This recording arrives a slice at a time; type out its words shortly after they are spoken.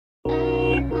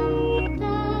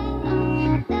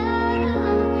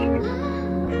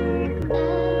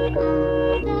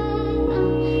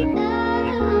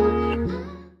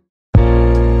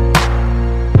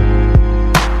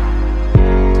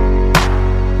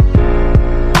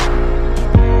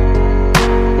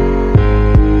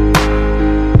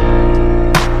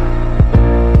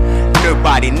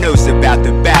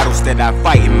that I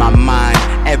fight in my mind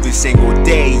every single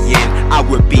day, and I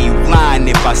would be lying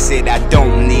if I said I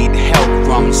don't need help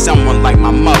from someone like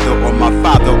my mother or my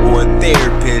father or a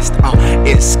therapist.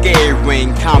 It's scary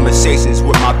when conversations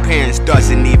with my parents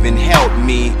doesn't even help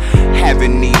me.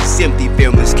 Having these empty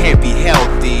feelings can't be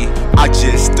healthy. I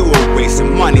just threw away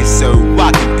some money so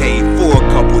I can pay for a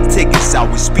couple tickets. I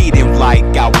was speeding like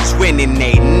I was winning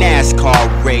a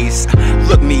NASCAR race.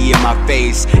 Look me in my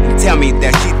face and tell me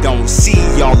that she don't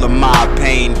see all of my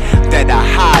pain that I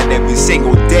hide every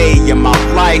single day in my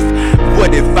life.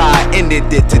 What if I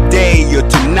ended it today or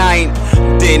tonight?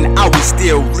 Then I would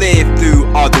still live through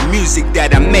all the music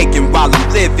that I'm making while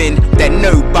I'm living, that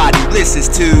nobody listens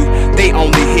to. They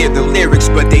only hear the lyrics,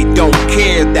 but they don't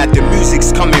care that the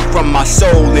music's coming from my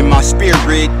soul and my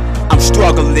spirit. I'm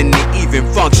struggling to even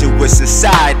function with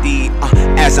society,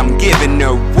 as I'm giving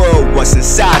the world what's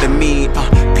inside of me.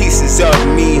 Pieces of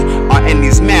me are in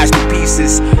these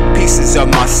masterpieces, pieces of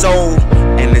my soul,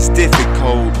 and it's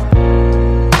difficult.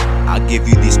 I'll give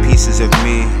you these pieces of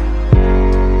me,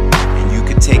 and you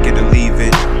can take it or leave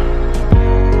it.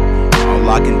 All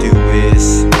I can do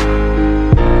is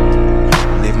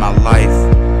live my life.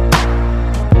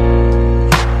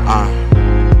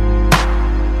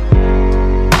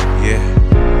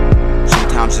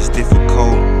 Sometimes it's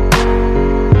difficult.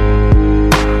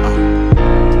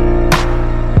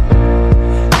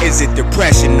 Is it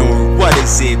depression or what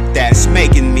is it that's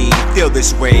making me feel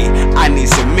this way? I need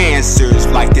some answers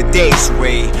like today's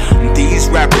way. These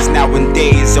rappers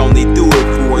nowadays only do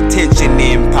it for attention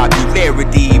and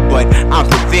popularity, but I'm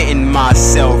preventing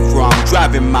myself from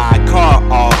driving my car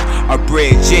off a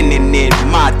bridge, ending it.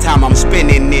 My time I'm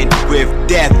spending it with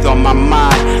death on my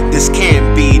mind. This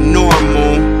can't be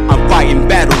normal. I'm fighting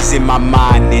battles in my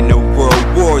mind in a World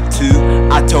War II.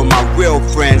 I told my real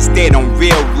friends they don't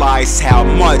realize how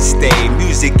much their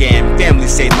music and family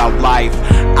saved my life.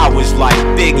 I was like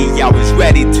Biggie, I was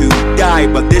ready to die,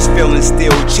 but this feeling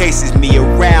still chases me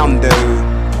around though.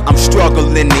 I'm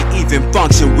struggling to even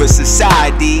function with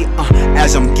society,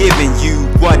 as I'm giving you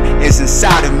what is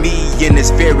inside of me in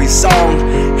this very song.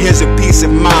 Here's a piece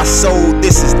of my soul,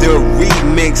 this is the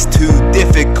remix to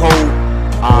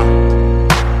Difficult.